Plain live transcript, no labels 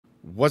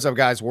What's up,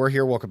 guys? We're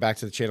here. Welcome back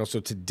to the channel. So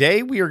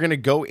today we are going to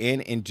go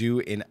in and do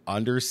an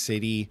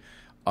Undercity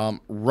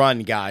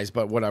run, guys.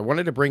 But what I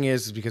wanted to bring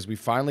is because we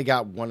finally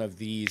got one of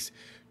these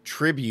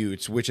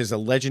tributes, which is a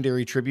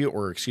legendary tribute,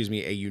 or excuse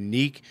me, a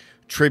unique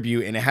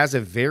tribute, and it has a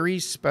very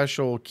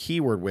special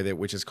keyword with it,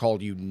 which is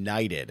called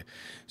United.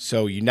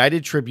 So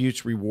United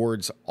tributes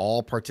rewards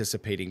all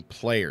participating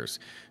players.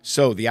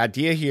 So the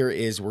idea here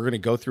is we're going to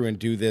go through and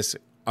do this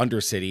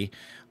Undercity.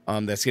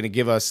 That's going to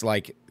give us,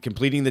 like,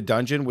 completing the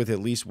dungeon with at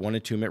least one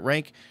attunement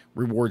rank,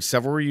 rewards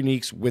several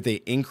uniques with an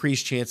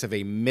increased chance of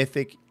a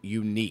mythic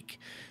unique.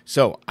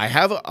 So I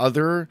have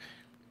other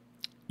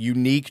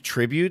unique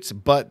tributes,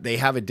 but they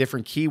have a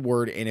different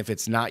keyword, and if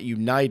it's not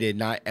united,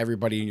 not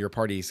everybody in your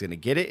party is going to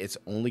get it. It's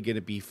only going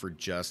to be for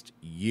just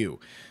you.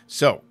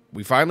 So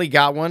we finally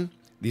got one.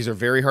 These are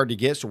very hard to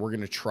get, so we're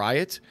going to try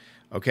it.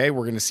 Okay,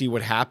 we're going to see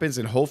what happens,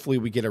 and hopefully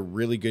we get a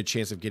really good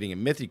chance of getting a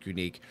mythic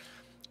unique.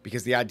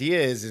 Because the idea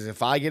is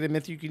if I get a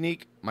mythic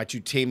unique, my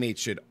two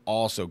teammates should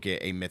also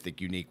get a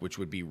mythic unique, which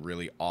would be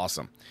really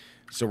awesome.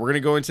 So we're going to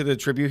go into the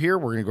tribute here.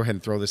 We're going to go ahead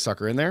and throw this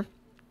sucker in there.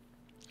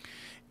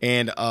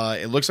 And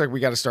it looks like we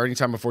got a starting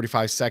time of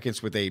 45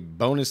 seconds with a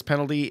bonus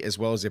penalty as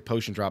well as a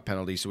potion drop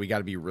penalty. So we got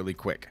to be really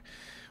quick.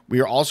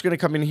 We are also going to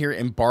come in here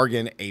and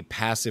bargain a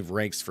passive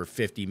ranks for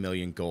 50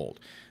 million gold.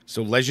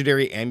 So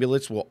legendary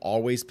amulets will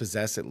always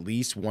possess at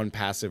least one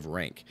passive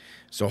rank.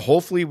 So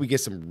hopefully we get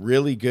some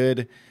really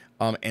good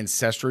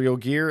ancestral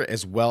gear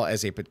as well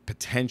as a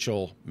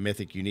potential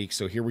mythic unique.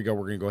 So here we go.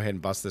 We're going to go ahead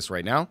and bust this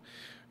right now.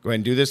 Go ahead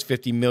and do this.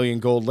 50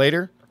 million gold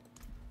later.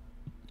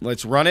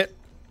 Let's run it.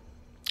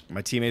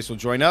 My teammates will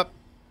join up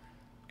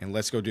and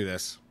let's go do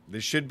this.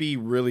 This should be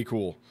really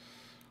cool.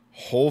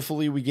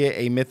 Hopefully we get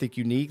a mythic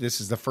unique.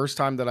 This is the first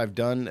time that I've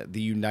done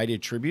the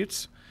United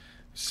tributes.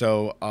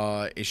 So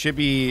it should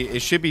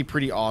be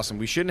pretty awesome.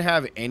 We shouldn't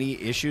have any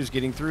issues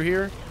getting through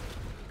here.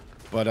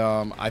 But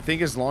I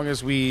think as long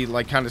as we,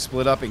 like, kind of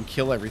split up and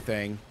kill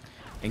everything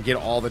and get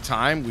all the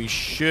time, we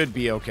should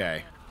be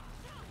okay.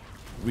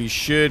 We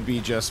should be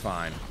just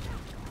fine.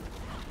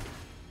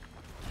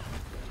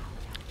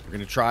 We're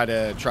going to try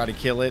to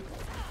kill it.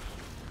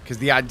 Because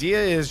the idea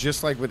is,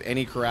 just like with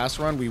any Karas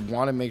run, we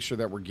want to make sure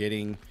that we're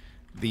getting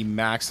the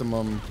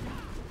maximum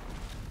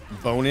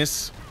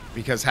bonus.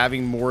 Because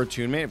having more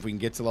attunement, if we can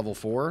get to level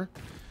 4,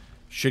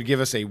 should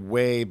give us a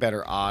way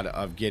better odd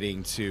of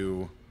getting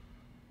to...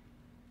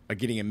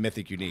 getting a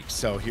mythic unique.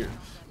 So here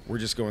we're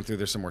just going through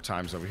this some more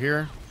times over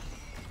here.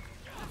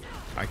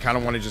 I kind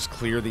of want to just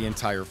clear the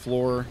entire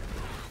floor.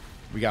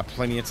 We got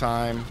plenty of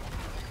time.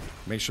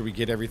 Make sure we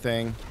get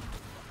everything.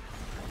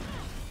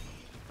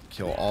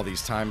 Kill all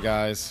these time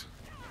guys.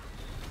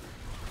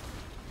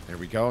 There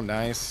we go.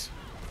 Nice.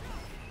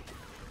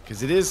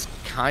 Because it is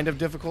kind of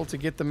difficult to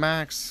get the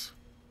max.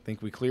 I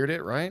think we cleared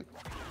it, right?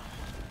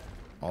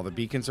 All the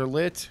beacons are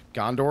lit.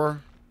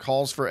 Gondor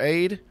calls for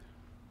aid.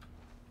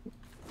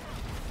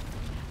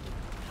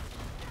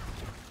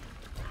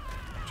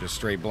 Just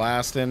straight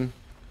blasting.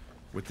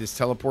 With this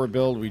teleport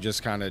build, we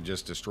just kind of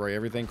just destroy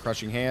everything.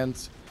 Crushing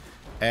Hands.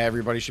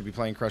 Everybody should be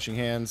playing Crushing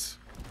Hands.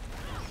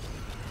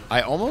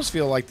 I almost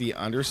feel like the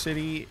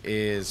Undercity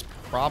is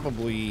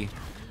probably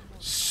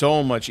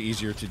so much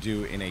easier to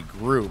do in a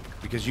group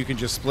because you can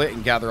just split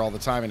and gather all the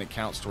time and it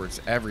counts towards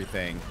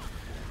everything,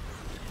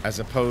 as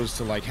opposed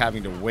to, like,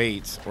 having to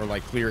wait or,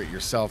 like, clear it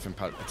yourself and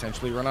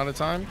potentially run out of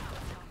time.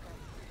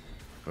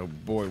 Oh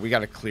boy, we got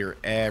to clear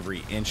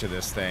every inch of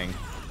this thing.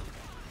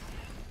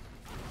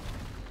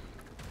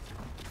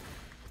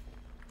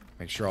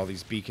 Make sure all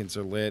these beacons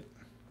are lit.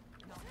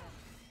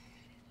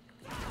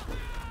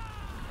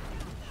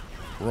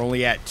 We're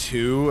only at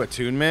 2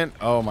 attunement.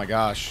 Oh my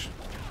gosh.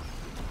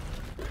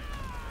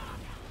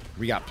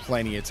 We got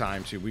plenty of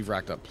time too. We've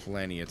racked up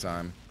plenty of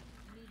time.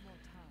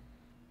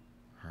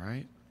 All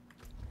right.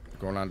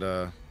 Going on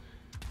to...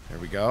 There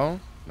we go.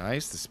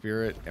 Nice. The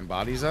spirit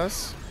embodies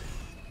us.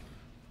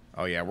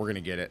 Oh yeah, we're going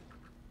to get it.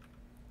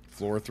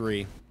 Floor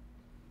 3.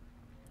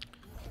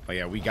 Oh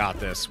yeah, we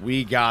got this.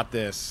 We got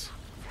this.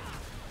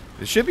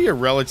 This should be a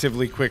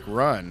relatively quick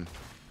run.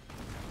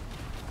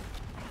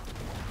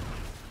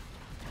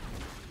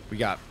 We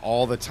got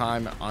all the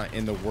time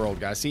in the world,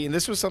 guys. See, and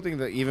this was something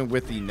that even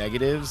with the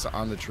negatives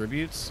on the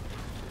tributes,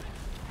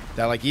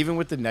 that, like, even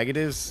with the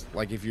negatives,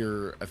 like, if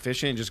you're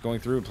efficient and just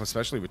going through,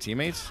 especially with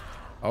teammates.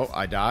 Oh,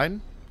 I died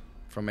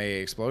from a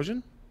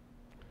explosion.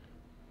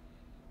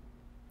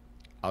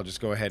 I'll just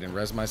go ahead and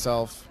res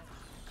myself.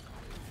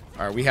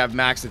 All right, we have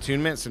max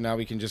attunement, so now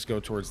we can just go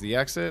towards the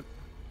exit.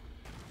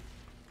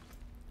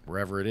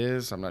 Wherever it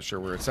is. I'm not sure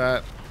where it's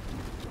at.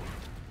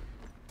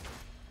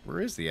 Where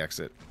is the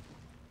exit?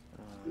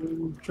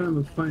 I'm trying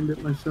to find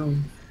it myself.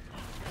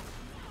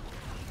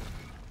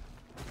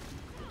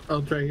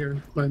 I'll try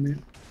here by me.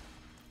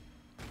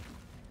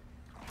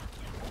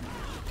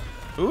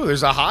 Ooh,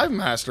 there's a Hive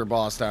Master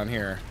boss down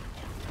here.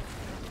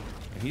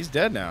 He's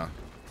dead now.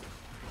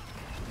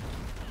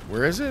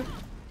 Where is it?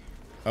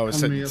 Oh, it's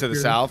to the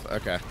south?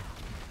 Okay.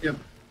 Yep.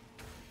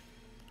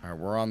 All right,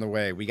 we're on the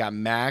way. We got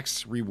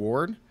max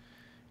reward.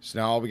 So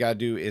now all we got to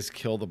do is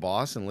kill the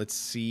boss, and let's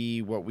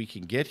see what we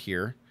can get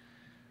here.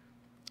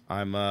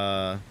 I'm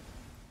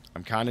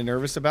kind of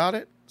nervous about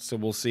it, so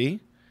we'll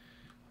see.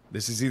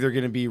 This is either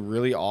going to be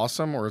really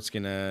awesome or it's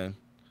going to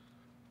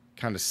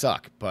kind of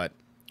suck, but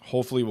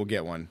hopefully we'll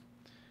get one.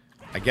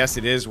 I guess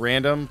it is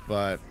random,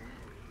 but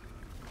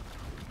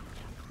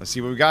let's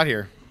see what we got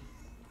here.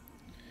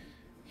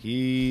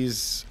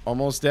 He's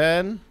almost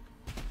dead.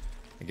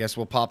 I guess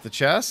we'll pop the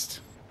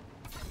chest.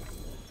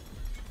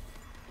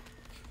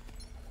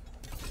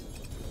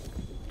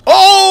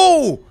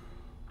 Oh!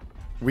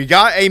 We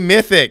got a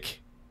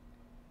mythic.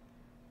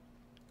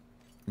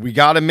 We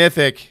got a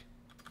mythic.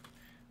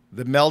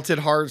 The Melted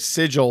Heart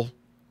Sigil.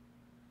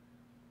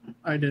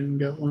 I didn't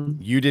get one.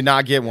 You did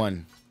not get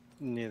one.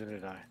 Neither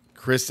did I.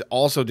 Chris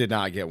also did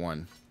not get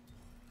one.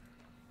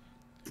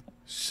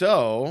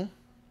 So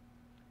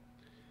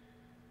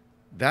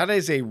that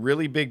is a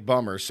really big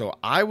bummer. So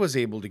I was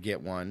able to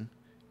get one.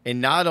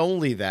 And not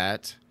only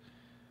that,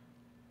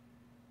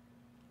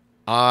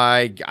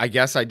 I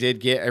guess I did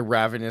get a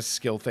Ravenous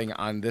skill thing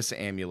on this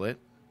amulet.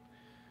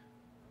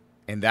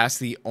 And that's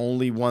the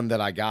only one that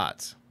I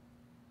got.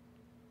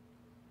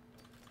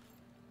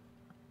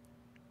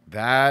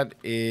 That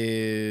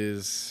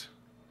is...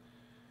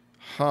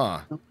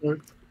 Huh.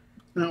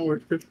 Not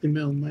worth 50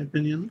 mil, in my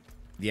opinion.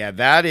 Yeah,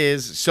 that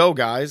is... So,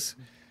 guys,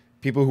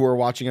 people who are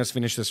watching us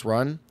finish this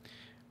run,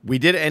 we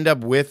did end up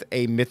with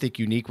a Mythic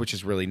Unique, which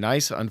is really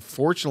nice.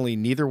 Unfortunately,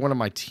 neither one of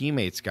my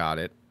teammates got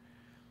it.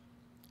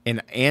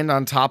 And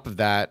on top of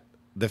that,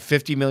 the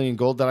 50 million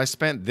gold that I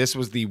spent, this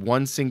was the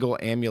one single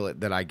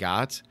amulet that I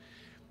got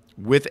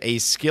with a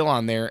skill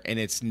on there, and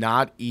it's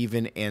not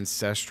even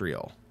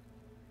ancestral.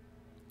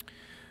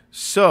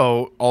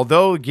 So,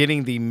 although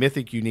getting the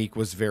Mythic Unique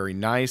was very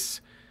nice,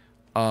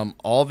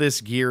 all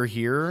this gear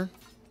here,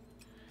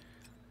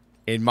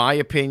 in my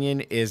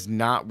opinion, is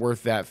not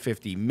worth that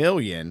 50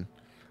 million,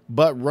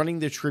 but running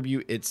the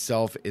tribute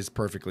itself is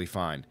perfectly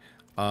fine.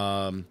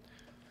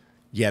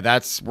 Yeah,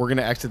 we're going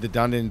to exit the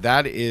dungeon.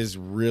 That is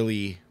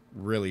really,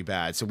 really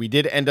bad. So we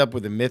did end up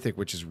with a Mythic,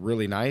 which is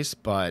really nice,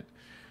 but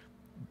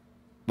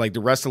like the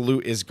rest of the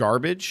loot is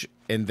garbage.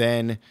 And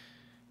then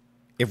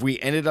if we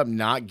ended up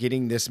not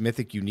getting this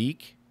Mythic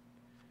Unique,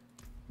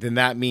 then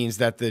that means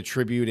that the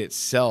tribute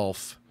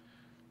itself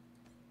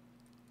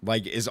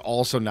like is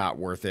also not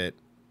worth it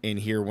in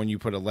here when you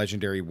put a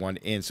legendary one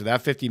in. So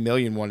that 50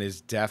 million one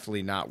is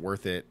definitely not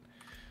worth it.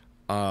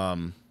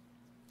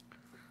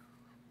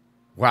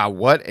 Wow,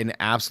 what an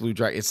absolute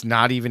drag. It's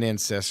not even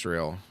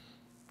ancestral.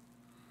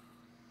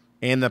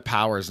 And the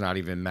power is not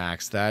even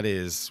max. That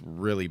is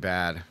really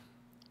bad.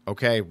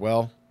 Okay,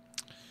 well,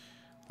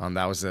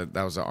 that was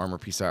an armor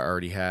piece I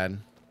already had.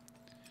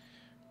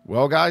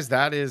 Well, guys,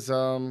 that is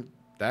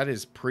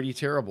pretty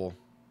terrible.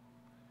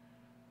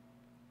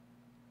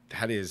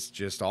 That is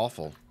just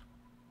awful.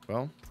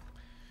 Well,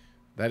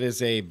 that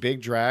is a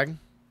big drag.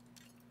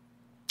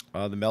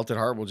 The Melted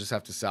Heart we'll just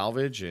have to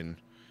salvage, and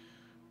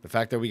the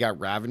fact that we got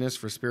Ravenous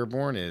for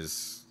Spearborn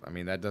is, I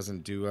mean, that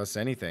doesn't do us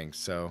anything.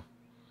 So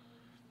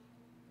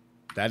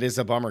that is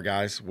a bummer,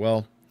 guys.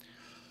 Well,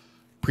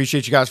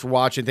 appreciate you guys for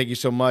watching. Thank you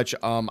so much.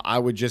 I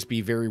would just be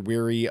very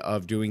weary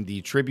of doing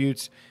the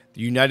tributes.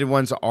 The United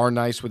ones are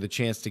nice with a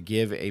chance to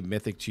give a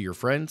mythic to your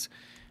friends.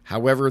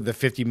 However, the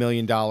 $50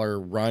 million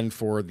run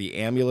for the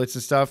amulets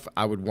and stuff,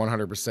 I would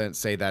 100%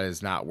 say that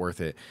is not worth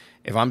it.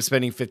 If I'm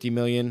spending 50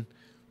 million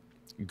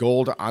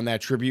gold on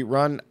that tribute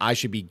run, I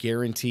should be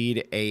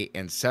guaranteed a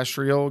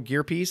ancestral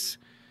gear piece,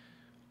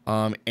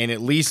 and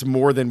at least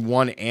more than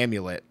one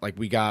amulet. Like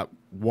we got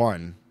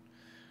one.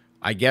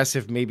 I guess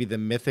if maybe the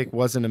mythic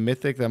wasn't a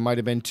mythic, that might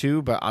have been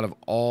two. But out of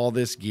all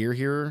this gear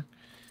here,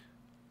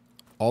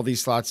 all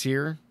these slots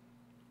here,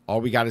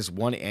 all we got is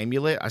one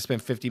amulet. I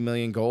spent 50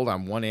 million gold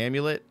on one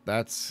amulet.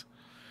 That's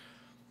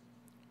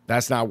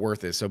not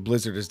worth it. So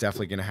Blizzard is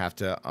definitely going to have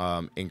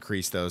to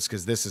increase those,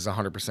 because this is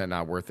 100%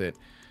 not worth it.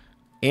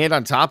 And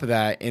on top of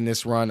that, in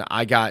this run,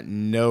 I got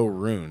no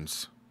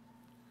runes.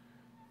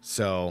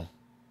 So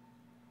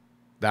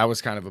that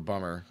was kind of a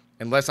bummer.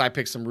 Unless I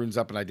picked some runes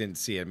up and I didn't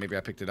see it. Maybe I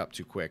picked it up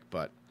too quick.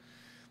 But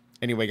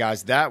anyway,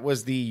 guys, that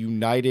was the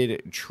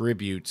United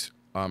Tribute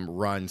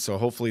run. So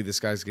hopefully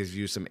this guys gives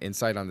you some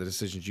insight on the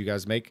decisions you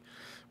guys make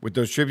with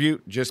those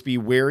tribute. Just be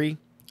wary.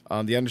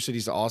 The Undercity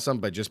is awesome,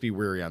 but just be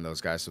wary on those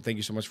guys. So thank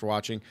you so much for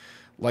watching.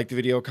 Like the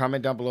video,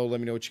 comment down below.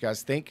 Let me know what you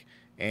guys think.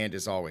 And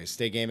as always,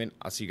 stay gaming.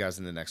 I'll see you guys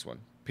in the next one.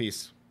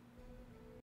 Peace.